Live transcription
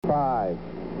5,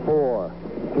 4,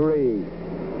 3,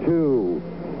 2,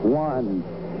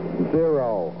 1,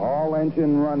 0. All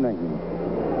engine running.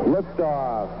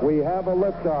 Liftoff. We have a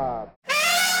liftoff.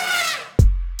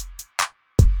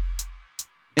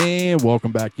 And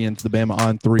welcome back into the Bama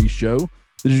on 3 show.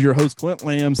 This is your host, Clint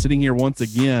Lamb, sitting here once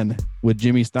again with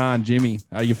Jimmy Stein. Jimmy,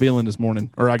 how you feeling this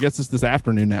morning? Or I guess it's this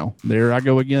afternoon now. There I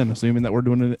go again, assuming that we're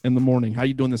doing it in the morning. How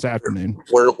you doing this afternoon?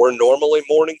 We're normally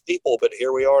morning people, but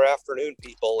here we are afternoon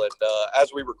people. And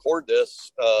as we record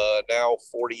this, now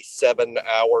 47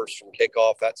 hours from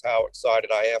kickoff, that's how excited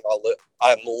I am.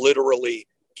 I'm literally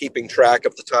keeping track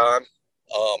of the time.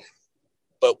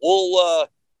 But we'll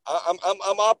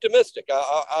I'm optimistic.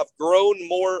 I've grown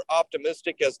more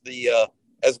optimistic as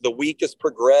the week has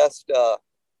progressed.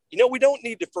 We don't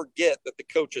need to forget that the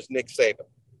coach is Nick Saban.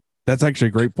 That's actually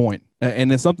a great point.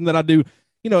 And it's something that I do,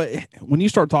 when you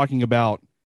start talking about,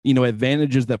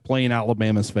 advantages that play in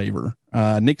Alabama's favor,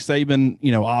 Nick Saban,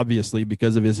 obviously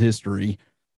because of his history,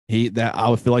 I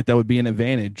would feel like that would be an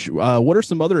advantage. What are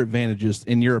some other advantages,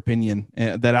 in your opinion,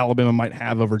 that Alabama might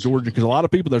have over Georgia? Because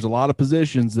there's a lot of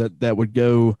positions that would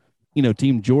go,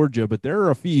 Team Georgia, but there are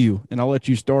a few, and I'll let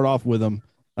you start off with them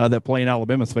that play in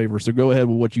Alabama's favor. So go ahead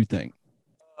with what you think.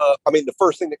 The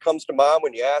first thing that comes to mind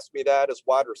when you ask me that is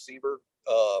wide receiver.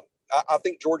 I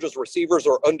think Georgia's receivers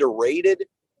are underrated.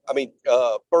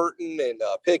 Burton and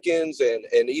Pickens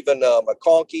and even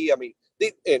McConkey.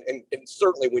 And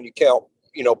certainly when you count,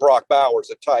 Brock Bowers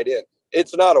at tight end,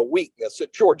 it's not a weakness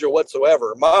at Georgia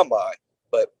whatsoever in my mind.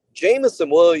 But Jamison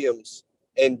Williams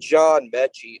and John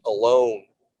Mechie alone,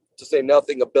 to say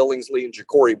nothing of Billingsley and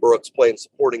Ja'Cory Brooks playing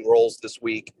supporting roles this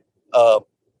week.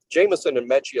 Jamison and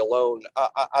Mechie alone,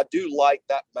 I do like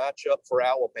that matchup for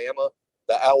Alabama,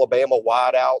 the Alabama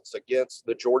wideouts against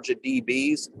the Georgia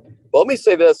DBs. But let me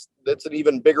say this, that's an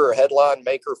even bigger headline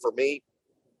maker for me,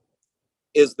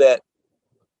 is that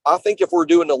I think if we're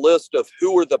doing a list of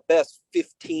who are the best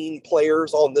 15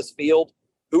 players on this field,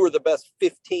 who are the best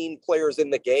 15 players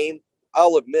in the game,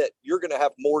 I'll admit you're going to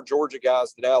have more Georgia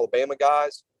guys than Alabama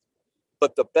guys.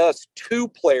 But the best 2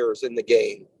 players in the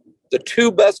game, the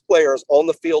 2 best players on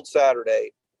the field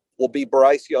Saturday, will be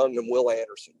Bryce Young and Will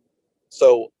Anderson.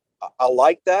 So I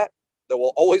like that. There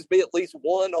will always be at least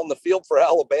one on the field for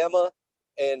Alabama.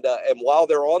 And while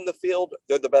they're on the field,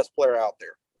 they're the best player out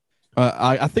there.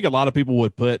 I think a lot of people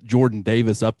would put Jordan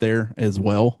Davis up there as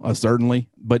well, certainly.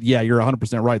 But, yeah, you're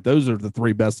 100% right. Those are the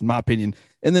 3 best in my opinion.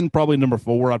 And then probably number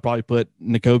 4, I'd probably put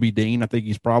Nakobe Dean. I think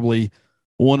he's probably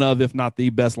one of, if not the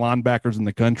best linebackers in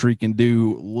the country, can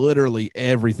do literally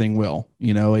everything well.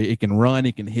 He can run,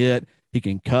 he can hit, he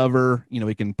can cover,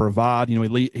 he can provide,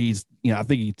 he's, I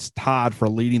think he's tied for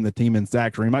leading the team in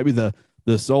sacks, or he might be the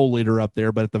sole leader up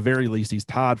there, but at the very least, he's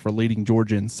tied for leading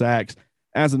Georgia in sacks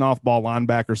as an off-ball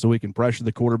linebacker, so he can pressure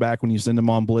the quarterback when you send him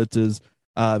on blitzes.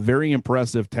 Very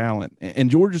impressive talent. And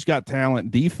Georgia's got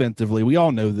talent defensively. We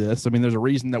all know this. There's a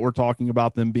reason that we're talking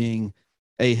about them being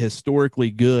a historically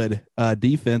good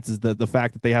defense, is the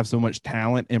fact that they have so much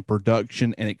talent and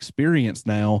production and experience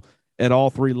now at all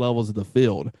 3 levels of the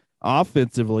field.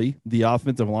 Offensively, the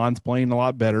offensive line's playing a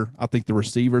lot better. I think the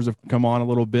receivers have come on a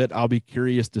little bit. I'll be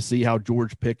curious to see how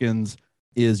George Pickens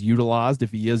is utilized,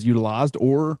 if he is utilized,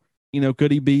 or,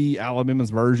 could he be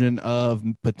Alabama's version of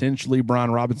potentially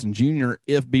Brian Robinson Jr.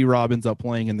 if B-Rob ends up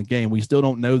playing in the game. We still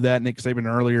don't know that. Nick Saban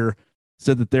earlier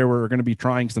said that they were going to be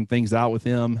trying some things out with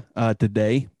him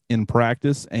today in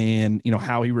practice, and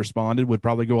how he responded would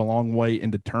probably go a long way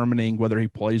in determining whether he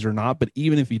plays or not. But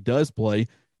even if he does play,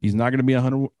 he's not going to be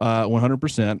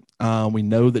 100%. We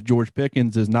know that George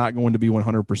Pickens is not going to be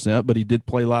 100%, but he did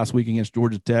play last week against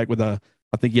Georgia Tech with I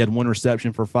think he had 1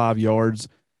 reception for 5 yards.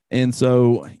 And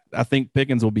so I think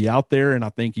Pickens will be out there, and I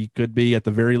think he could be at the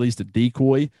very least a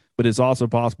decoy, but it's also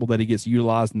possible that he gets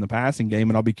utilized in the passing game,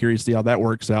 and I'll be curious to see how that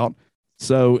works out.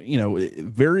 So,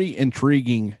 very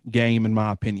intriguing game in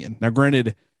my opinion. Now,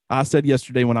 granted, I said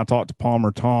yesterday when I talked to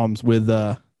Palmer Toms with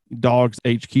Dogs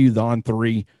HQ, the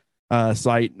On3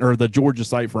 site, or the Georgia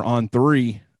site for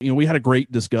On3, we had a great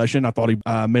discussion. I thought he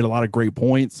made a lot of great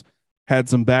points, had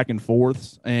some back and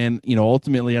forths, and,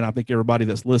 ultimately, and I think everybody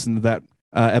that's listened to that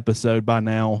episode by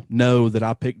now know that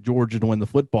I picked Georgia to win the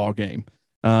football game.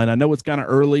 And I know it's kind of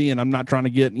early, and I'm not trying to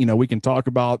get, we can talk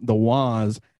about the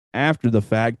whys after the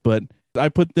fact, but I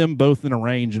put them both in a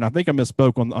range, and I think I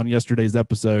misspoke on yesterday's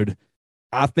episode.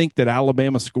 I think that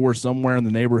Alabama scores somewhere in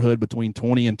the neighborhood between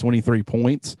 20 and 23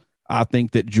 points. I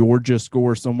think that Georgia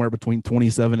scores somewhere between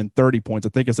 27 and 30 points. I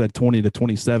think I said 20 to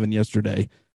 27 yesterday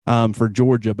for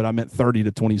Georgia, but I meant 30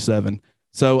 to 27.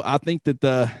 So I think that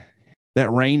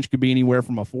that range could be anywhere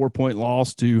from a 4-point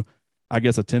loss to I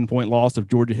guess, a 10-point loss if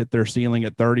Georgia hit their ceiling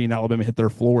at 30 and Alabama hit their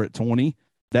floor at 20.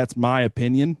 That's my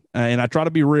opinion. And I try to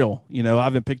be real. You know, I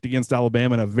haven't picked against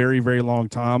Alabama in a very, very long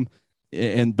time.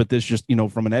 But this just, you know,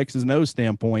 from an X's and O's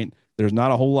standpoint, there's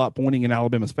not a whole lot pointing in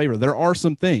Alabama's favor. There are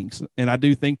some things. And I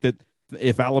do think that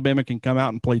if Alabama can come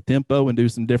out and play tempo and do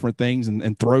some different things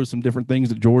and throw some different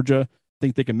things at Georgia, I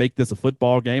think they can make this a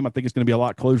football game. I think it's going to be a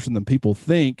lot closer than people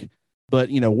think. But,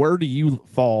 you know, where do you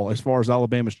fall as far as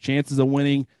Alabama's chances of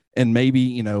winning? And maybe,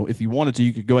 you know, if you wanted to,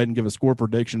 you could go ahead and give a score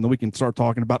prediction. Then we can start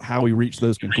talking about how we reach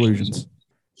those conclusions.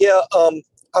 Yeah,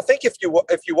 I think if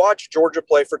you watch Georgia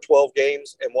play for 12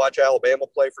 games and watch Alabama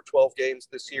play for 12 games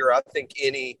this year, I think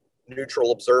any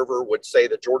neutral observer would say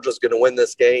that Georgia's going to win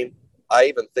this game. I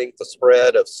even think the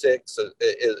spread of 6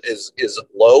 is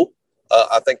low.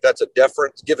 I think that's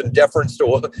given deference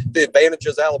to the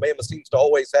advantages Alabama seems to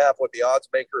always have with the odds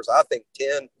makers. I think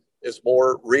 10 is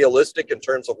more realistic in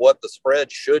terms of what the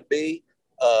spread should be.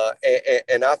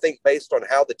 And I think based on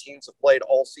how the teams have played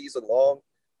all season long,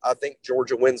 I think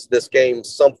Georgia wins this game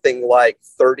something like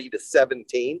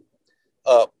 30-17.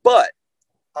 But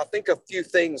I think a few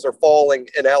things are falling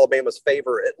in Alabama's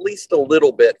favor, at least a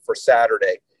little bit for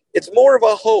Saturday. It's more of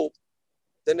a hope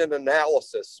than an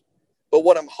analysis. But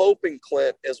what I'm hoping,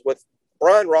 Clint, is with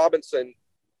Brian Robinson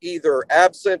either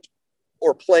absent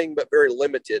or playing but very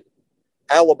limited,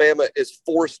 Alabama is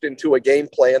forced into a game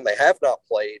plan they have not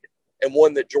played and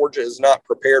one that Georgia is not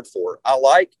prepared for. I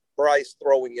like Bryce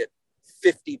throwing it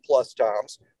 50-plus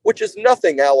times, which is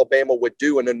nothing Alabama would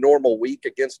do in a normal week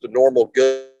against a normal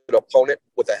good opponent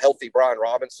with a healthy Brian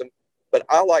Robinson. But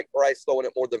I like Bryce throwing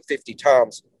it more than 50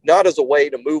 times, not as a way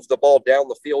to move the ball down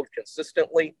the field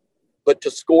consistently, but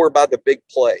to score by the big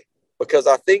play. Because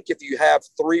I think if you have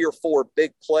 3 or 4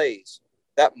 big plays,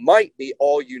 that might be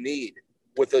all you need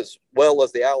with as well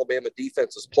as the Alabama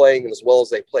defense is playing and as well as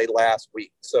they played last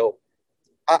week. So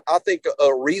I think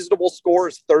a reasonable score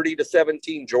is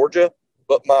 30-17 Georgia,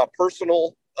 but my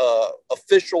personal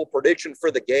official prediction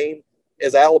for the game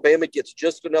is Alabama gets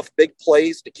just enough big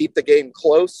plays to keep the game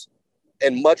close.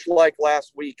 And much like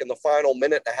last week in the final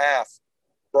minute and a half,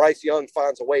 Bryce Young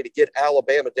finds a way to get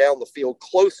Alabama down the field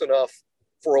close enough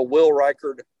for a Will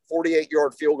Reichard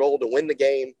 48-yard field goal to win the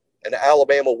game, and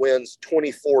Alabama wins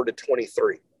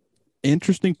 24-23.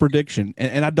 Interesting prediction,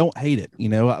 and I don't hate it. You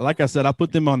know, like I said, I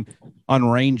put them on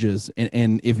ranges,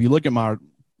 and if you look at my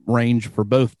range for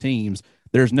both teams,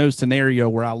 there's no scenario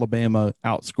where Alabama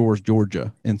outscores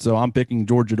Georgia, and so I'm picking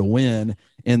Georgia to win.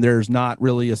 And there's not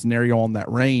really a scenario on that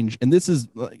range. And this is,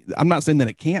 I'm not saying that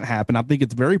it can't happen. I think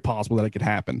it's very possible that it could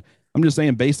happen. I'm just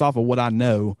saying, based off of what I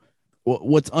know,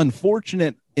 what's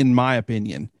unfortunate, in my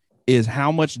opinion, is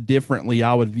how much differently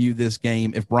I would view this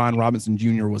game if Brian Robinson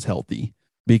Jr. was healthy,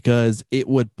 because it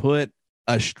would put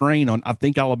a strain on. I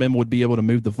think Alabama would be able to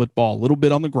move the football a little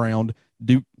bit on the ground,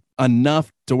 do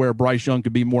enough to where Bryce Young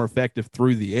could be more effective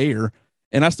through the air.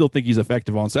 And I still think he's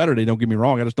effective on Saturday. Don't get me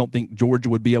wrong. I just don't think Georgia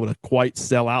would be able to quite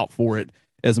sell out for it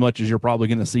as much as you're probably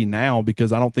going to see now,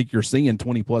 because I don't think you're seeing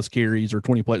 20-plus carries or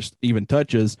 20-plus even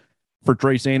touches for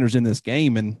Trey Sanders in this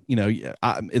game. And, you know,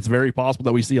 it's very possible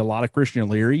that we see a lot of Christian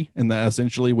Leary, and that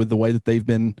essentially with the way that they've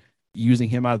been using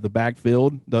him out of the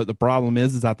backfield. The problem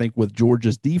is I think with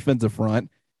Georgia's defensive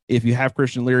front, if you have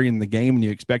Christian Leary in the game and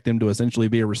you expect him to essentially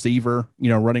be a receiver, you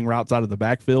know, running routes out of the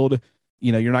backfield,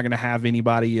 you know, you're not going to have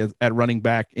anybody at running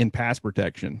back in pass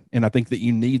protection. And I think that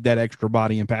you need that extra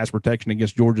body in pass protection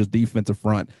against Georgia's defensive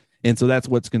front. And so that's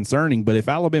what's concerning. But if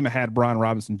Alabama had Brian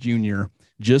Robinson Jr.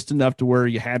 just enough to where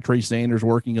you had Trey Sanders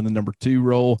working in the number 2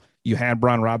 role, you had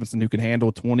Brian Robinson who could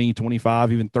handle 20,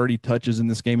 25, even 30 touches in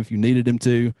this game if you needed him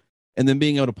to, and then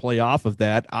being able to play off of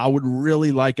that, I would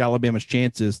really like Alabama's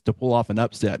chances to pull off an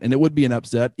upset. And it would be an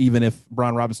upset even if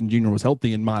Brian Robinson Jr. was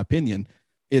healthy, in my opinion.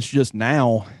 It's just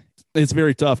now it's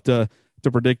very tough to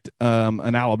predict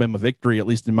an Alabama victory, at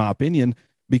least in my opinion,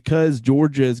 because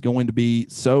Georgia is going to be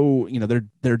so, you know,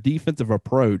 their defensive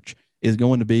approach is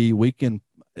going to be, we can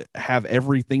have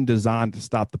everything designed to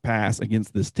stop the pass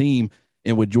against this team.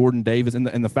 And with Jordan Davis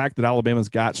and the fact that Alabama's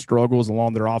got struggles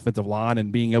along their offensive line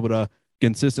and being able to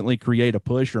consistently create a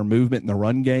push or movement in the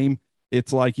run game,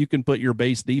 it's like you can put your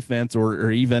base defense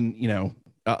or even, you know,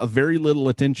 a very little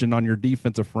attention on your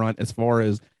defensive front as far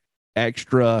as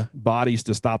extra bodies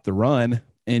to stop the run,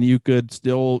 and you could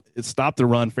still stop the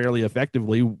run fairly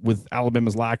effectively with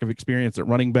Alabama's lack of experience at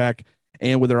running back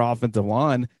and with their offensive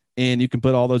line, and you can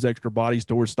put all those extra bodies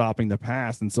towards stopping the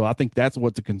pass. And so I think that's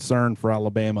what's a concern for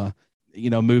Alabama, you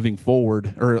know, moving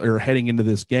forward or heading into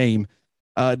this game.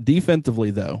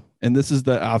 Defensively, though, and this is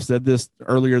I've said this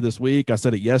earlier this week, I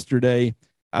said it yesterday,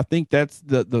 I think that's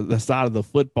the side of the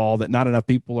football that not enough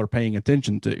people are paying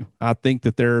attention to. I think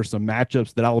that there are some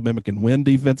matchups that Alabama can win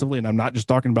defensively, and I'm not just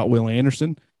talking about Will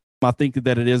Anderson. I think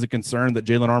that it is a concern that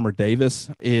Jalen Armour Davis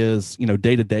is,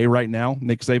 day to day right now.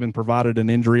 Nick Saban provided an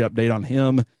injury update on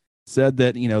him, said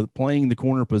that, playing the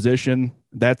corner position,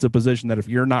 that's a position that if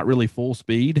you're not really full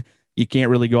speed, you can't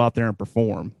really go out there and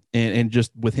perform. And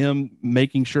just with him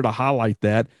making sure to highlight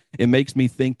that, it makes me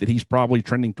think that he's probably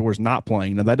trending towards not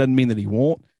playing. Now, that doesn't mean that he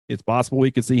won't. It's possible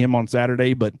we could see him on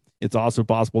Saturday, but it's also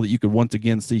possible that you could once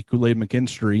again see Kool-Aid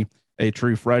McKinstry, a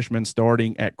true freshman,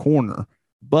 starting at corner.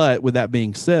 But with that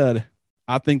being said,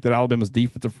 I think that Alabama's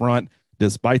defensive front,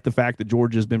 despite the fact that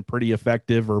Georgia's been pretty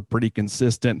effective or pretty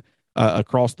consistent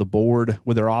across the board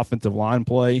with their offensive line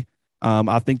play,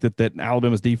 I think that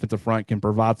Alabama's defensive front can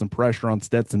provide some pressure on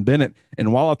Stetson Bennett.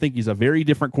 And while I think he's a very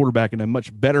different quarterback and a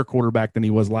much better quarterback than he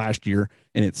was last year,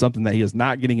 and it's something that he is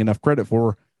not getting enough credit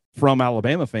for from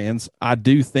Alabama fans, I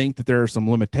do think that there are some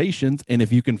limitations. And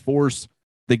if you can force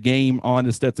the game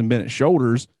onto Stetson Bennett's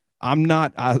shoulders, I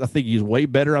think he's way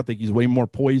better. I think he's way more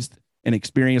poised and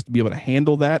experienced to be able to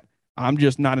handle that. I'm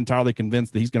just not entirely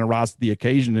convinced that he's going to rise to the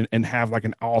occasion and have like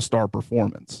an all-star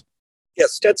performance. Yeah,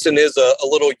 Stetson is a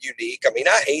little unique. I mean,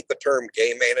 I hate the term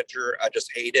game manager. I just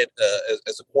hate it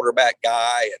as a quarterback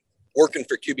guy and working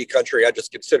for QB country. I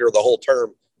just consider the whole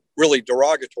term really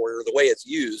derogatory or the way it's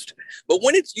used. But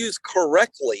when it's used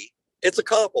correctly, it's a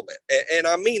compliment. And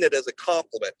I mean it as a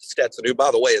compliment to Stetson, who,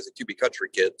 by the way, is a QB country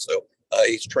kid. So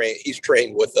he's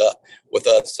trained with us,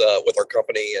 with our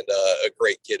company, and a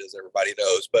great kid, as everybody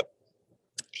knows. But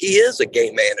he is a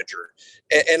game manager.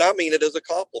 And I mean it as a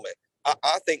compliment.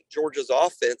 I think Georgia's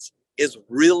offense is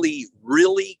really,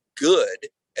 really good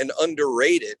and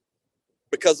underrated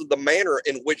because of the manner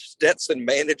in which Stetson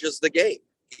manages the game.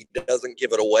 He doesn't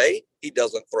give it away. He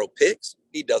doesn't throw picks.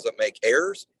 He doesn't make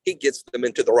errors. He gets them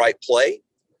into the right play.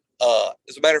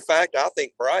 As a matter of fact, I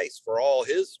think Bryce, for all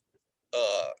his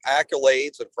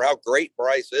accolades and for how great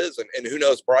Bryce is, and who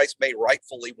knows, Bryce may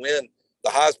rightfully win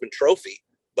the Heisman Trophy.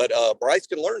 But Bryce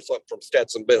can learn something from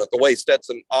Stetson Bennett, the way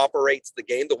Stetson operates the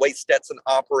game, the way Stetson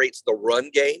operates the run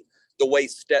game, the way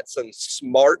Stetson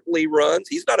smartly runs.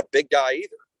 He's not a big guy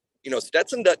either.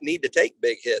 Stetson doesn't need to take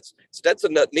big hits.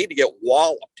 Stetson doesn't need to get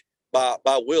walloped by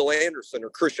Will Anderson or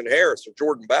Christian Harris or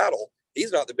Jordan Battle.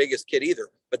 He's not the biggest kid either.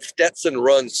 But Stetson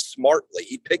runs smartly.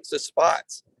 He picks his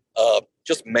spots,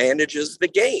 just manages the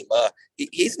game.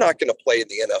 He's not going to play in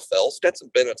the NFL.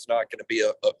 Stetson Bennett's not going to be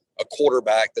a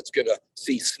quarterback that's going to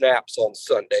see snaps on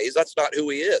Sundays. That's not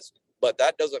who he is. But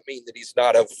that doesn't mean that he's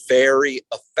not a very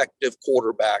effective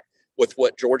quarterback with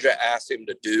what Georgia asked him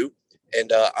to do.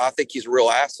 And I think he's a real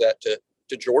asset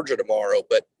to Georgia tomorrow.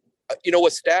 But, a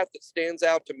stat that stands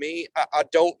out to me, I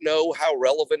don't know how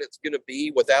relevant it's going to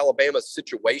be with Alabama's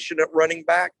situation at running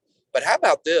back. But how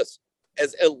about this?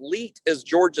 As elite as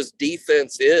Georgia's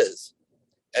defense is,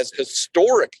 as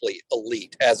historically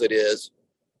elite as it is,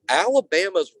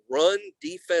 Alabama's run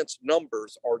defense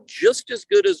numbers are just as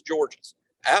good as Georgia's.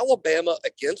 Alabama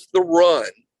against the run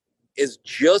is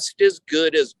just as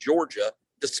good as Georgia,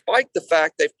 despite the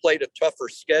fact they've played a tougher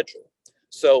schedule.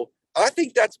 So I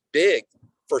think that's big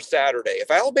for Saturday.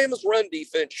 If Alabama's run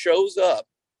defense shows up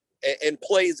and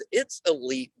plays its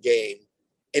elite game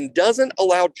and doesn't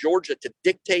allow Georgia to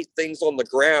dictate things on the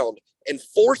ground and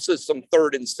forces some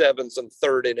 3rd and 7s and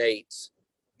 3rd and 8s,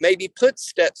 maybe put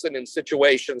Stetson in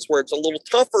situations where it's a little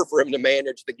tougher for him to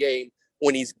manage the game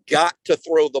when he's got to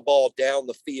throw the ball down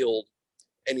the field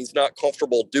and he's not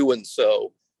comfortable doing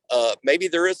so. Maybe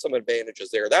there is some advantages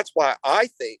there. That's why I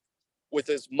think with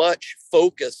as much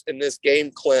focus in this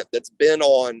game, Clint, that's been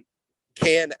on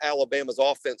can Alabama's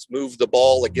offense move the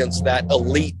ball against that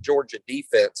elite Georgia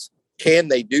defense? Can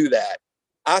they do that?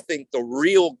 I think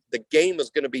the game is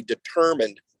going to be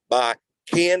determined by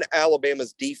can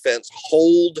Alabama's defense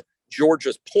hold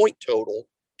Georgia's point total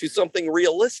to something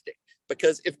realistic?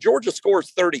 Because if Georgia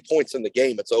scores 30 points in the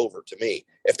game, it's over to me.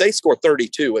 If they score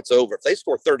 32, it's over. If they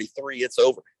score 33, it's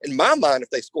over. In my mind, if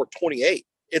they score 28,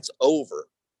 it's over.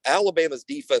 Alabama's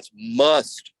defense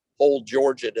must hold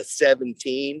Georgia to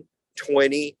 17,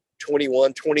 20,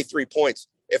 21, 23 points.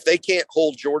 If they can't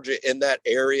hold Georgia in that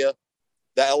area,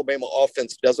 the Alabama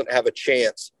offense doesn't have a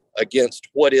chance against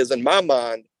what is, in my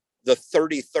mind, the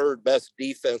 33rd best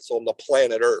defense on the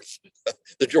planet Earth.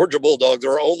 The Georgia Bulldogs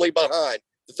are only behind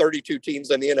the 32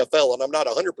 teams in the NFL, and I'm not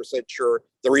 100% sure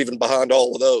they're even behind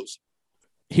all of those.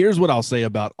 Here's what I'll say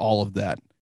about all of that.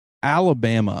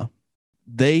 Alabama,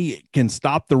 they can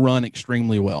stop the run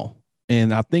extremely well.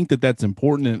 And I think that that's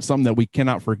important, and it's something that we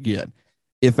cannot forget.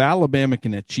 if Alabama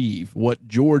can achieve what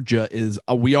Georgia is,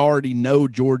 we already know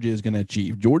Georgia is going to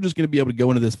achieve. Georgia's going to be able to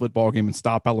go into this football game and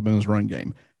stop Alabama's run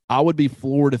game. I would be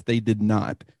floored if they did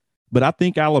not. But I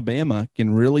think Alabama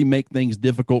can really make things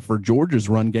difficult for Georgia's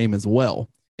run game as well.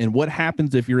 And what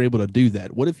happens if you're able to do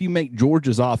that? What if you make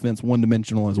Georgia's offense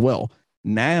one-dimensional as well?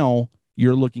 Now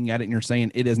you're looking at it and you're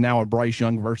saying it is now a Bryce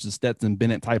Young versus Stetson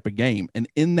Bennett type of game. And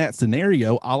in that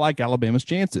scenario, I like Alabama's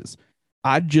chances.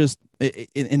 And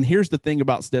here's the thing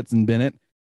about Stetson Bennett.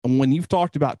 When you've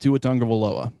talked about Tua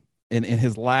Tagovailoa and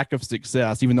his lack of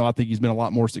success, even though I think he's been a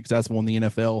lot more successful in the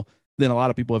NFL than a lot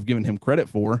of people have given him credit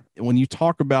for, when you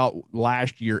talk about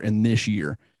last year and this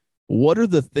year, what are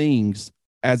the things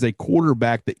as a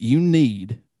quarterback that you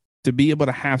need to be able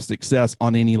to have success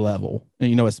on any level?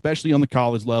 And, especially on the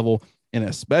college level and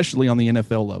especially on the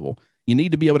NFL level. You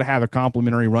need to be able to have a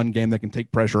complementary run game that can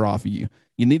take pressure off of you.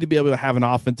 You need to be able to have an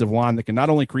offensive line that can not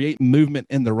only create movement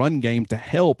in the run game to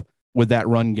help with that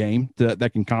run game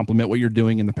that can complement what you're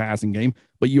doing in the passing game,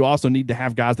 but you also need to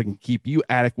have guys that can keep you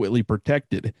adequately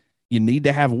protected. You need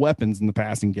to have weapons in the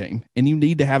passing game, and you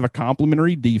need to have a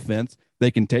complementary defense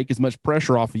that can take as much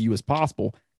pressure off of you as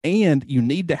possible. And you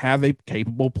need to have a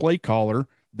capable play caller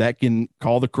that can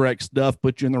call the correct stuff,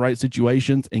 put you in the right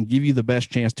situations, and give you the best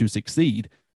chance to succeed.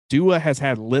 Tua has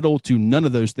had little to none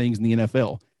of those things in the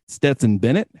NFL. Stetson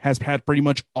Bennett has had pretty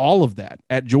much all of that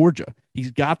at Georgia.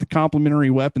 He's got the complementary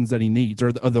weapons that he needs,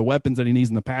 or the weapons that he needs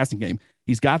in the passing game.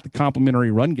 He's got the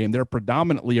complementary run game. They're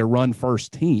predominantly a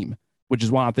run-first team, which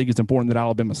is why I think it's important that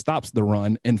Alabama stops the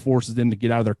run and forces them to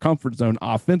get out of their comfort zone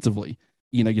offensively.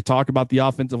 You talk about the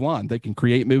offensive line. They can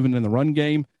create movement in the run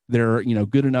game. They're,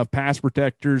 good enough pass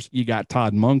protectors. You got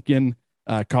Todd Monken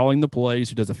calling the plays,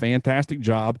 who does a fantastic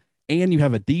job. And you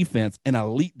have a defense, an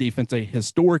elite defense, a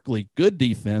historically good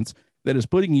defense that is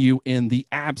putting you in the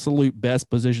absolute best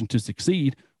position to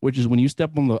succeed, which is when you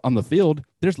step on the field,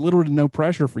 there's little to no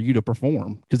pressure for you to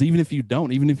perform. Because even if you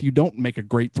don't make a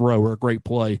great throw or a great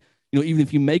play, even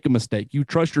if you make a mistake, you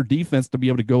trust your defense to be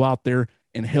able to go out there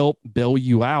and help bail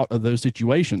you out of those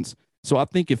situations. So I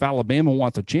think if Alabama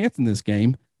wants a chance in this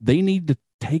game, they need to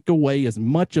take away as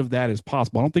much of that as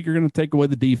possible. I don't think you're going to take away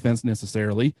the defense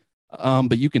necessarily.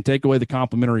 But you can take away the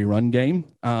complementary run game.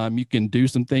 You can do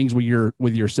some things with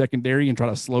your secondary and try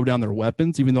to slow down their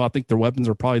weapons, even though I think their weapons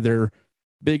are probably their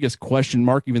biggest question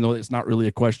mark, even though it's not really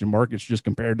a question mark. It's just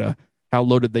compared to how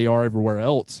loaded they are everywhere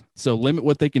else. So limit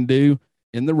what they can do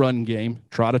in the run game,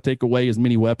 try to take away as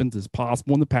many weapons as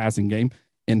possible in the passing game,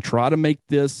 and try to make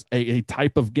this a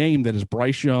type of game that is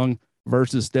Bryce Young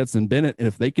versus Stetson Bennett. And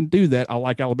if they can do that, I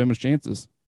like Alabama's chances.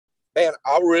 Man,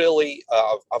 I really,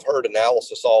 I've heard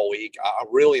analysis all week. I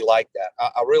really like that.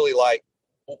 I really like,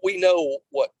 we know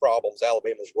what problems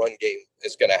Alabama's run game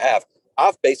is going to have.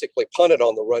 I've basically punted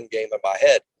on the run game in my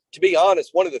head. To be honest,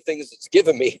 one of the things that's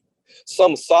given me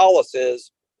some solace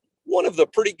is one of the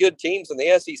pretty good teams in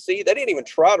the SEC. They didn't even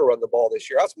try to run the ball this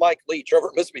year. That's Mike Leach over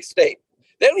at Mississippi State.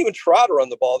 They don't even try to run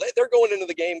the ball. They're going into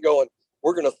the game going,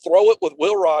 we're going to throw it with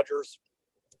Will Rogers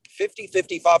 50,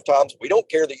 55 times. We don't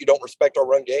care that you don't respect our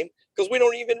run game because we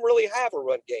don't even really have a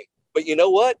run game. But you know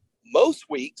what? Most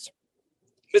weeks,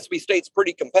 Mississippi State's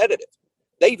pretty competitive.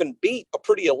 They even beat a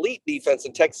pretty elite defense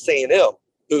in Texas A&M,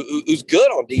 who's good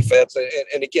on defense.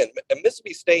 And again,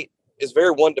 Mississippi State is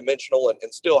very one-dimensional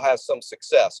and still has some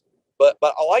success. But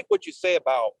I like what you say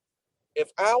about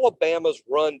if Alabama's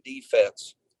run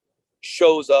defense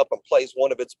shows up and plays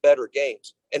one of its better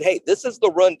games. And hey, this is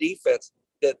the run defense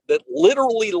that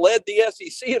literally led the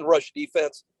SEC in rush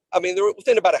defense. I mean, they're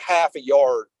within about a half a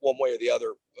yard one way or the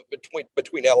other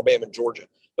between Alabama and Georgia.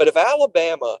 But if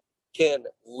Alabama can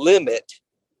limit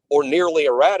or nearly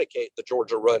eradicate the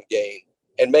Georgia run game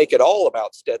and make it all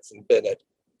about Stetson Bennett,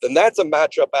 then that's a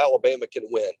matchup Alabama can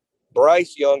win.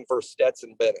 Bryce Young versus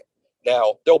Stetson Bennett.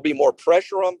 Now, there'll be more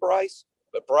pressure on Bryce,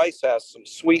 but Bryce has some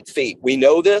sweet feet. We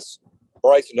know this.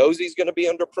 Bryce knows he's going to be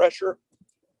under pressure.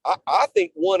 I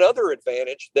think one other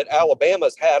advantage that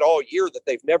Alabama's had all year that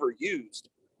they've never used,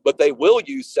 but they will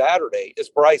use Saturday, is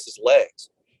Bryce's legs.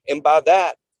 And by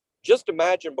that, just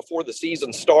imagine before the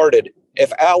season started,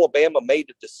 if Alabama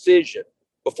made a decision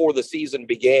before the season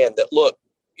began that, look,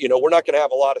 we're not going to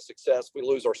have a lot of success. We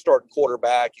lose our starting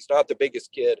quarterback. He's not the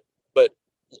biggest kid, but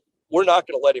we're not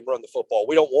going to let him run the football.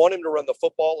 We don't want him to run the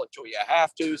football until you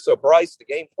have to. So, Bryce, the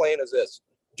game plan is this.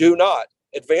 Do not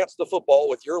advance the football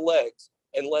with your legs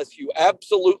unless you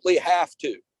absolutely have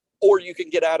to, or you can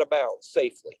get out of bounds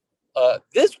safely.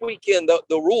 This weekend,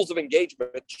 the rules of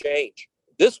engagement change.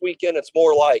 This weekend, it's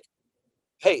more like,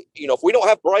 hey, if we don't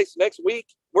have Bryce next week,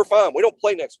 we're fine. We don't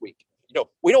play next week.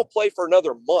 We don't play for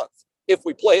another month if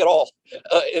we play at all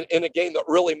in a game that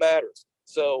really matters.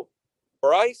 So,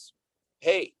 Bryce,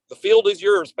 hey, the field is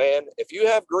yours, man. If you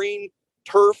have green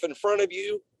turf in front of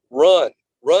you, run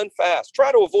fast.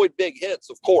 Try to avoid big hits,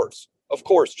 of course.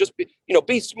 Just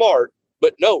be smart,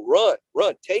 but no,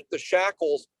 run. Take the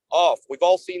shackles off. We've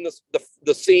all seen this,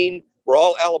 the scene. We're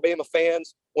all Alabama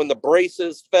fans when the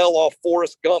braces fell off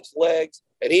Forrest Gump's legs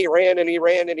and he ran and he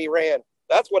ran and he ran.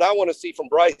 That's what I want to see from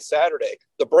Bryce Saturday.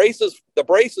 The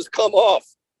braces come off.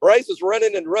 Bryce is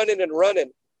running and running and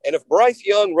running. And if Bryce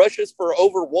Young rushes for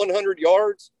over 100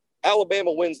 yards,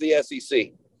 Alabama wins the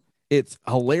SEC. It's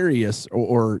hilarious,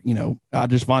 or I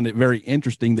just find it very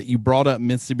interesting that you brought up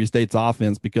Mississippi State's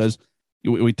offense, because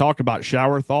we talked about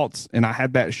shower thoughts, and I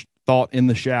had that thought in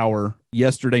the shower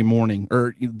yesterday morning,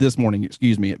 or this morning,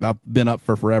 excuse me. I've been up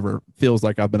for forever. Feels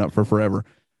like I've been up for forever.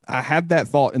 I had that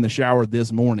thought in the shower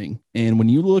this morning. And when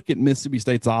you look at Mississippi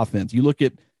State's offense, you look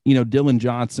at, Dylan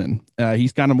Johnson,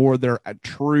 he's kind of more their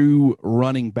true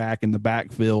running back in the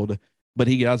backfield, but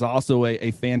he has also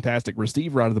a fantastic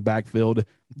receiver out of the backfield.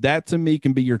 That to me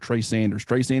can be your Trey Sanders.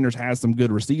 Trey Sanders has some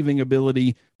good receiving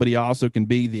ability, but he also can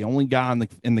be the only guy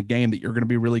in the game that you're going to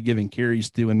be really giving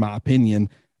carries to, in my opinion.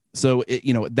 So,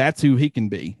 that's who he can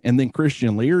be. And then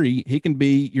Christian Leary, he can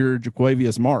be your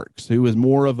Jaquavius Marks, who is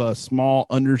more of a small,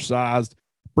 undersized,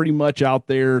 pretty much out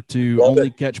there to only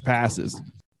catch passes.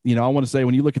 I want to say,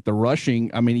 when you look at the rushing,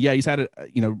 I mean, yeah, he's had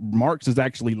Marks is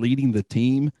actually leading the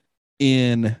team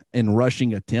in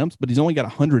rushing attempts, but he's only got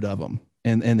 100 of them.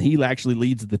 And he actually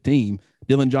leads the team.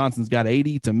 Dylan Johnson's got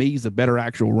 80. To me, he's a better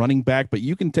actual running back, but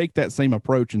you can take that same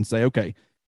approach and say, okay,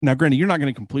 now, granted, you're not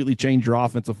going to completely change your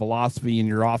offensive philosophy and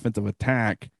your offensive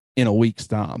attack in a week's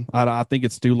time. I think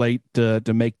it's too late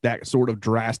to make that sort of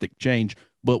drastic change,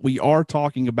 but we are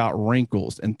talking about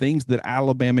wrinkles and things that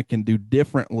Alabama can do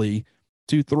differently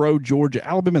to throw Georgia.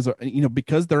 Alabama's,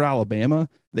 because they're Alabama,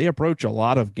 they approach a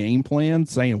lot of game plans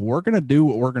saying, we're going to do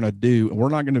what we're going to do, and we're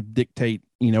not going to dictate,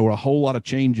 a whole lot of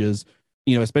changes,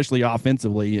 especially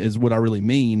offensively is what I really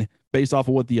mean, based off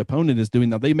of what the opponent is doing.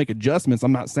 Now, they make adjustments.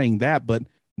 I'm not saying that, but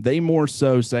they more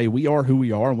so say we are who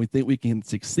we are, and we think we can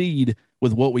succeed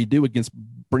with what we do against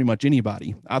pretty much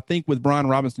anybody. I think with Brian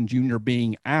Robinson Jr.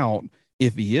 being out,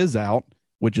 if he is out,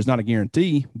 which is not a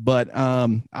guarantee, but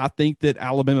I think that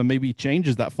Alabama maybe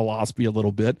changes that philosophy a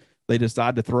little bit. They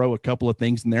decide to throw a couple of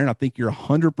things in there, and I think you're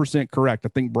 100% correct. I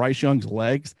think Bryce Young's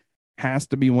legs has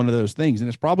to be one of those things, and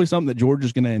it's probably something that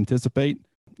Georgia's going to anticipate,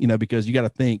 because you got to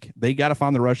think they got to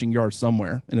find the rushing yards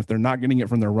somewhere, and if they're not getting it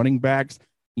from their running backs,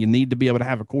 you need to be able to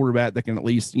have a quarterback that can at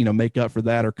least, make up for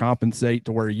that or compensate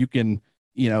to where you can,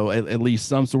 at least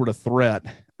some sort of threat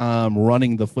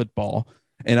running the football.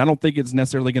 And I don't think it's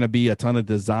necessarily going to be a ton of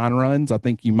design runs. I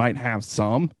think you might have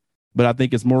some, but I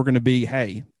think it's more going to be,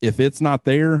 hey, if it's not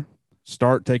there,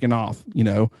 start taking off,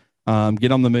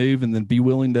 get on the move, and then be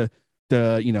willing to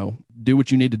do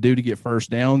what you need to do to get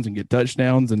first downs and get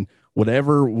touchdowns and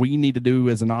whatever we need to do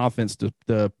as an offense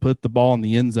to put the ball in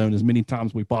the end zone as many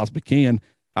times as we possibly can.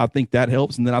 I think that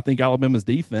helps. And then I think Alabama's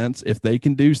defense, if they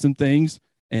can do some things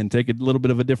and take a little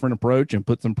bit of a different approach and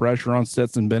put some pressure on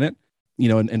Stetson Bennett,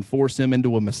 and force him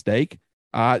into a mistake,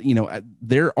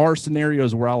 there are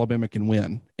scenarios where Alabama can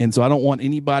win. And so I don't want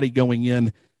anybody going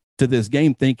in to this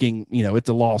game thinking, it's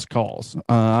a lost cause.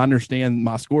 I understand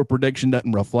my score prediction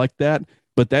doesn't reflect that,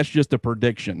 but that's just a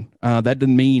prediction. That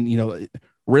doesn't mean,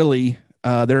 really,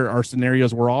 there are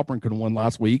scenarios where Auburn could have won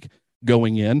last week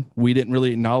going in. We didn't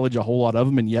really acknowledge a whole lot of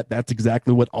them, and yet that's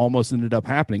exactly what almost ended up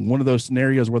happening. One of those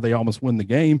scenarios where they almost win the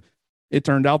game, it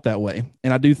turned out that way.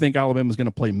 And I do think Alabama's going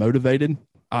to play motivated.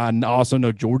 I also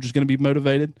know Georgia's going to be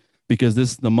motivated because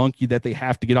this is the monkey that they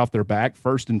have to get off their back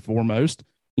first and foremost.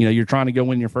 You're trying to go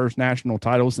win your first national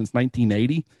title since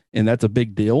 1980, and that's a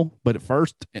big deal. But at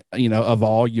first, of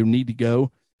all, you need to go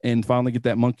and finally get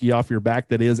that monkey off your back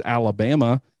that is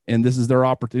Alabama, and this is their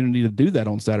opportunity to do that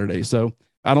on Saturday. So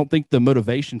I don't think the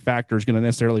motivation factor is going to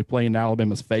necessarily play in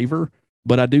Alabama's favor,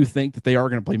 but I do think that they are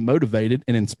going to play motivated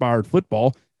and inspired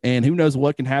football, and who knows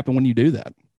what can happen when you do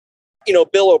that.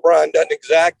 Bill O'Brien doesn't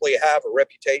exactly have a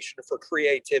reputation for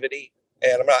creativity,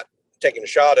 and I'm not taking a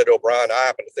shot at O'Brien. I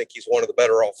happen to think he's one of the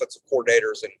better offensive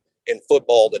coordinators in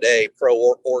football today,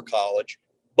 pro or college,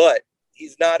 but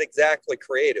he's not exactly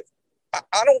creative.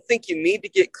 I don't think you need to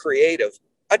get creative.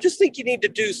 I just think you need to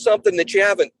do something that you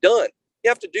haven't done. You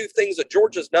have to do things that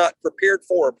Georgia's not prepared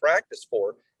for or practiced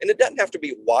for. And it doesn't have to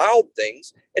be wild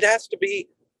things. It has to be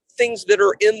things that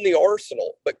are in the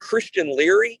arsenal. But Christian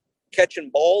Leary catching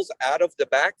balls out of the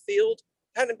backfield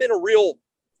hasn't been a real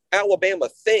Alabama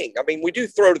thing. I mean, we do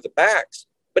throw to the backs,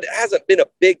 but it hasn't been a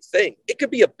big thing. It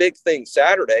could be a big thing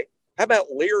Saturday. How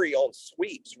about Leary on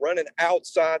sweeps, running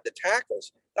outside the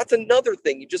tackles? That's another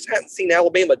thing you just haven't seen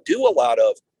Alabama do a lot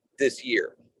of this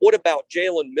year. What about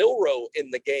Jalen Milroe in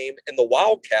the game and the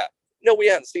Wildcat? No, we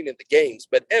haven't seen it in the games,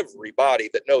 but everybody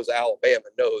that knows Alabama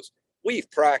knows we've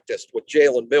practiced with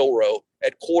Jalen Milroe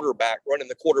at quarterback, running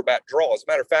the quarterback draw. As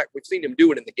a matter of fact, we've seen him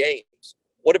do it in the games.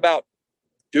 What about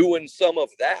doing some of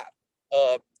that?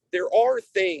 There are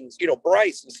things,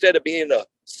 Bryce, instead of being a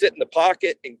sit in the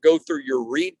pocket and go through your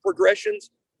read progressions,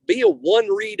 be a one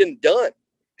read and done.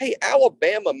 Hey,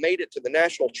 Alabama made it to the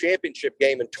national championship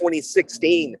game in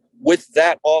 2016 with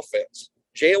that offense.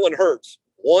 Jalen Hurts,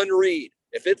 one read.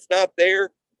 If it's not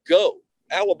there, go.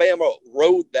 Alabama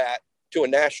rode that to a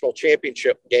national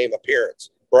championship game appearance.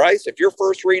 Bryce, if your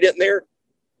first read isn't there,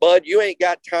 bud, you ain't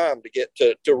got time to get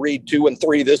to read 2 and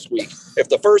 3 this week. If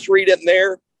the first read isn't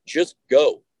there, just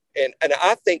go. And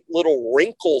I think little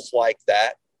wrinkles like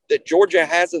that Georgia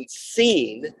hasn't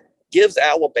seen gives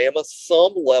Alabama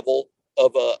some level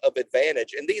of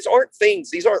advantage. And these aren't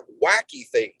wacky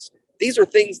things. These are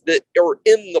things that are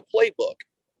in the playbook.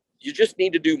 You just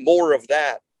need to do more of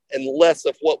that and less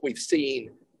of what we've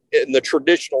seen in the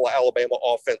traditional Alabama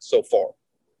offense so far.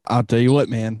 I'll tell you what,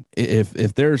 man, if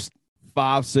there's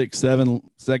 5, 6, 7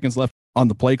 seconds left on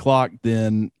the play clock,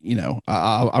 then,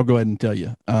 I'll go ahead and tell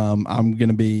you, I'm going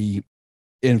to be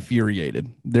infuriated.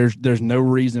 There's no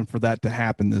reason for that to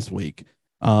happen this week.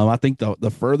 I think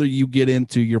the further you get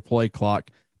into your play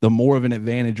clock, the more of an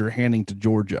advantage you're handing to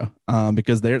Georgia,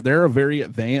 because they're a very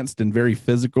advanced and very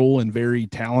physical and very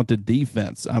talented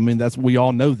defense. I mean, we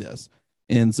all know this.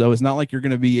 And so it's not like you're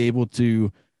going to be able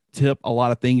to tip a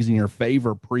lot of things in your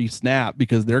favor pre-snap,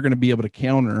 because they're going to be able to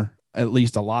counter at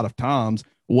least a lot of times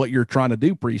what you're trying to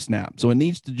do pre-snap. So it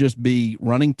needs to just be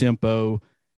running tempo,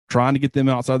 trying to get them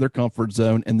outside their comfort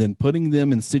zone, and then putting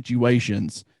them in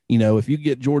situations. If you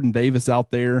get Jordan Davis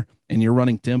out there and you're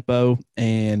running tempo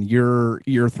and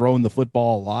you're throwing the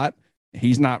football a lot,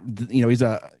 he's not,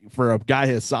 for a guy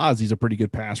his size, he's a pretty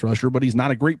good pass rusher, but he's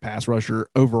not a great pass rusher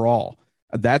overall.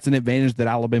 That's an advantage that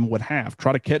Alabama would have.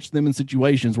 Try to catch them in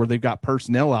situations where they've got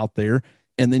personnel out there,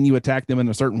 and then you attack them in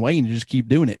a certain way and you just keep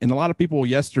doing it. And a lot of people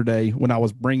yesterday, when I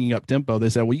was bringing up tempo, they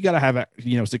said, well, you got to have,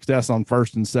 success on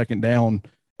first and second down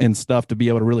and stuff to be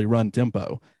able to really run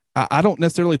tempo. I don't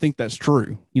necessarily think that's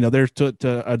true. There's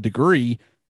to a degree,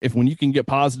 when you can get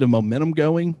positive momentum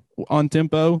going on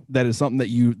tempo, that is something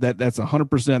that's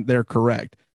 100% there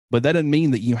correct. But that doesn't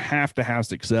mean that you have to have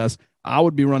success. I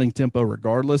would be running tempo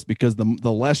regardless, because the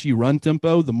less you run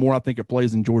tempo, the more I think it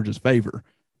plays in Georgia's favor.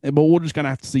 But we'll just kind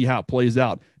of have to see how it plays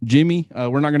out. Jimmy,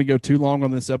 we're not going to go too long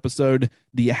on this episode.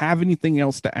 Do you have anything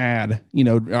else to add?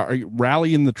 Are you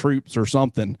rallying the troops or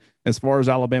something as far as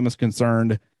Alabama's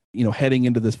concerned, heading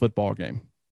into this football game?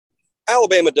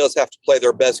 Alabama does have to play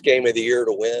their best game of the year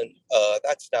to win.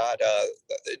 That's not.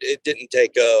 It didn't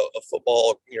take a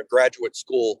football graduate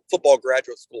school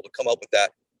to come up with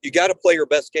that. You got to play your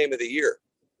best game of the year,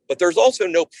 but there's also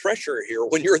no pressure here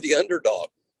when you're the underdog.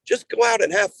 Just go out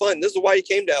and have fun. This is why you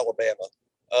came to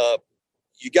Alabama.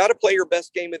 You got to play your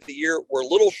best game of the year. We're a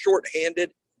little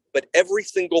short-handed, but every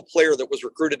single player that was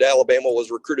recruited to Alabama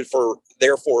was recruited for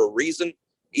a reason.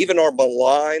 Even our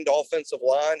maligned offensive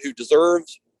line, who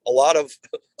deserves a lot of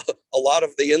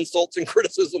the insults and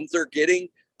criticisms they're getting.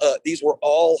 These were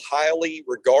all highly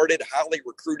regarded, highly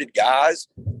recruited guys.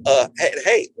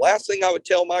 Hey, last thing I would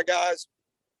tell my guys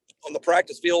on the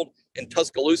practice field in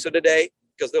Tuscaloosa today,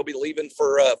 because they'll be leaving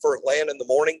for Atlanta in the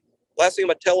morning. Last thing I'm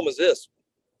going to tell them is this.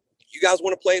 You guys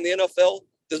want to play in the NFL?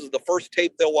 This is the first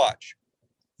tape they'll watch.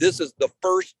 This is the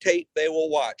first tape they will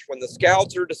watch. When the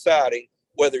scouts are deciding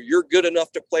whether you're good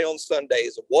enough to play on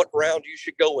Sundays and what round you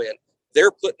should go in,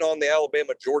 they're putting on the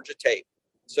Alabama-Georgia tape.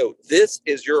 So this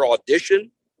is your audition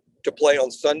to play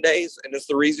on Sundays, and it's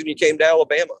the reason you came to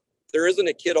Alabama. There isn't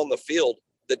a kid on the field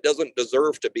that doesn't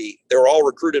deserve to be. They're all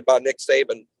recruited by Nick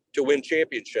Saban to win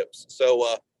championships.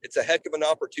 So it's a heck of an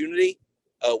opportunity.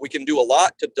 We can do a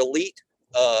lot to delete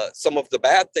some of the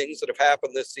bad things that have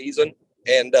happened this season.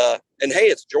 And hey,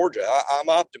 it's Georgia. I'm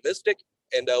optimistic,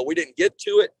 and we didn't get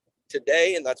to it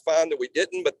today, and that's fine that we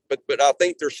didn't. But I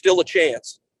think there's still a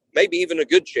chance, maybe even a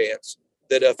good chance,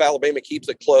 that if Alabama keeps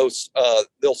it close,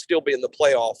 they'll still be in the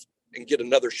playoff and get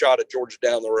another shot at Georgia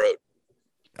down the road.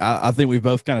 I think we've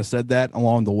both kind of said that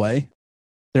along the way.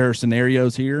 There are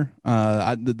scenarios here.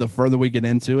 The further we get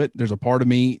into it, there's a part of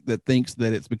me that thinks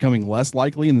that it's becoming less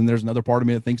likely, and then there's another part of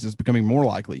me that thinks it's becoming more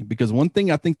likely. Because one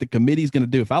thing I think the committee is going to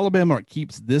do, if Alabama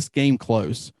keeps this game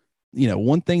close,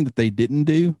 one thing that they didn't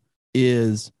do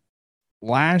is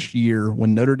last year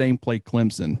when Notre Dame played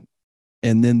Clemson,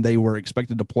 and then they were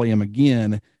expected to play him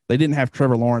again, they didn't have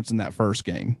Trevor Lawrence in that first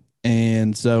game.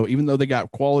 And so even though they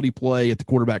got quality play at the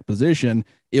quarterback position,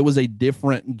 it was a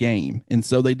different game. And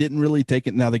so they didn't really take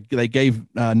it. Now they gave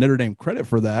Notre Dame credit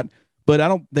for that,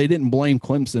 but they didn't blame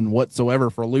Clemson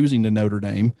whatsoever for losing to Notre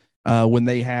Dame when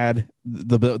they had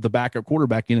the backup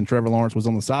quarterback in and Trevor Lawrence was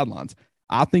on the sidelines.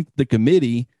 I think the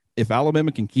committee, if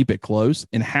Alabama can keep it close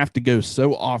and have to go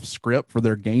so off script for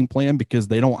their game plan because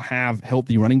they don't have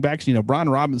healthy running backs, Brian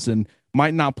Robinson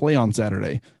might not play on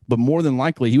Saturday, but more than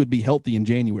likely he would be healthy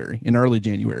in early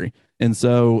January. And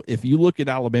so if you look at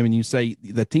Alabama and you say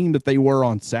the team that they were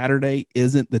on Saturday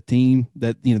isn't the team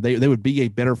that, they would be a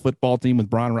better football team with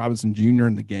Brian Robinson Jr.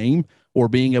 in the game or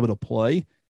being able to play,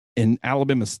 and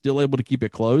Alabama's still able to keep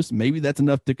it close, maybe that's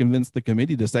enough to convince the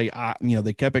committee to say,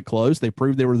 they kept it close. They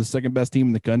proved they were the second best team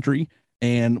in the country.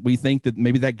 And we think that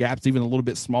maybe that gap's even a little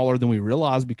bit smaller than we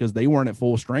realized because they weren't at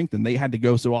full strength and they had to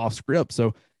go so off script.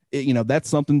 So, that's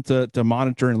something to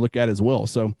monitor and look at as well.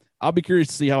 So I'll be curious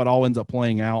to see how it all ends up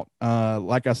playing out.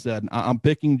 Like I said, I'm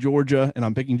picking Georgia, and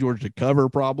I'm picking Georgia to cover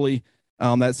probably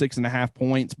that 6.5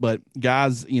 points. But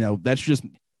guys, that's just,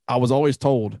 I was always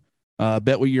told,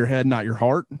 bet with your head, not your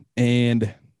heart.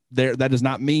 And that does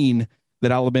not mean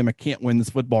that Alabama can't win this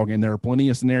football game. There are plenty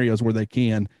of scenarios where they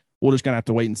can. We'll just kind of have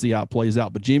to wait and see how it plays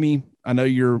out. But Jimmy, I know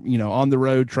you're, on the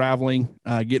road traveling,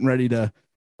 getting ready to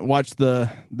watch the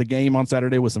game on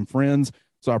Saturday with some friends.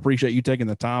 So I appreciate you taking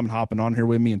the time and hopping on here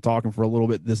with me and talking for a little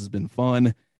bit. This has been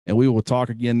fun, and we will talk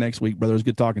again next week, brother. It was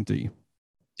good talking to you.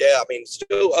 Yeah,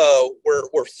 still,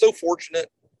 we're so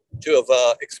fortunate to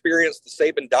have experienced the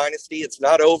Saban dynasty. It's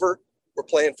not over. We're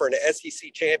playing for an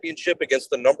SEC championship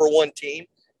against the number one team,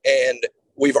 and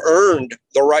we've earned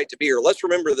the right to be here. Let's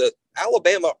remember that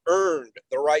Alabama earned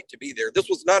the right to be there. This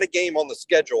was not a game on the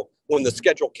schedule when the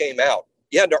schedule came out.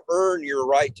 You had to earn your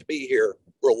right to be here.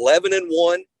 We're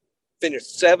 11-1,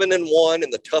 finished 7-1 in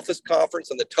the toughest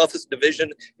conference and the toughest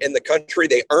division in the country.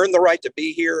 They earned the right to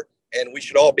be here, and we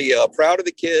should all be proud of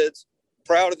the kids,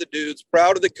 proud of the dudes,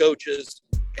 proud of the coaches,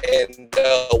 and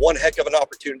one heck of an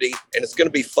opportunity. And it's going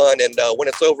to be fun. And when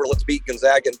it's over, let's beat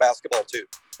Gonzaga in basketball too.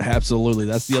 Absolutely.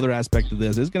 That's the other aspect of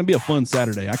this. It's going to be a fun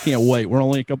Saturday. I can't wait. We're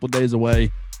only a couple of days away,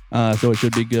 so it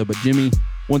should be good. But Jimmy,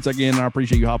 once again, I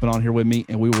appreciate you hopping on here with me,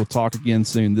 and we will talk again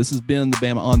soon. This has been the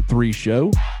Bama on 3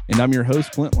 show, and I'm your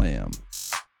host, Clint Lamb.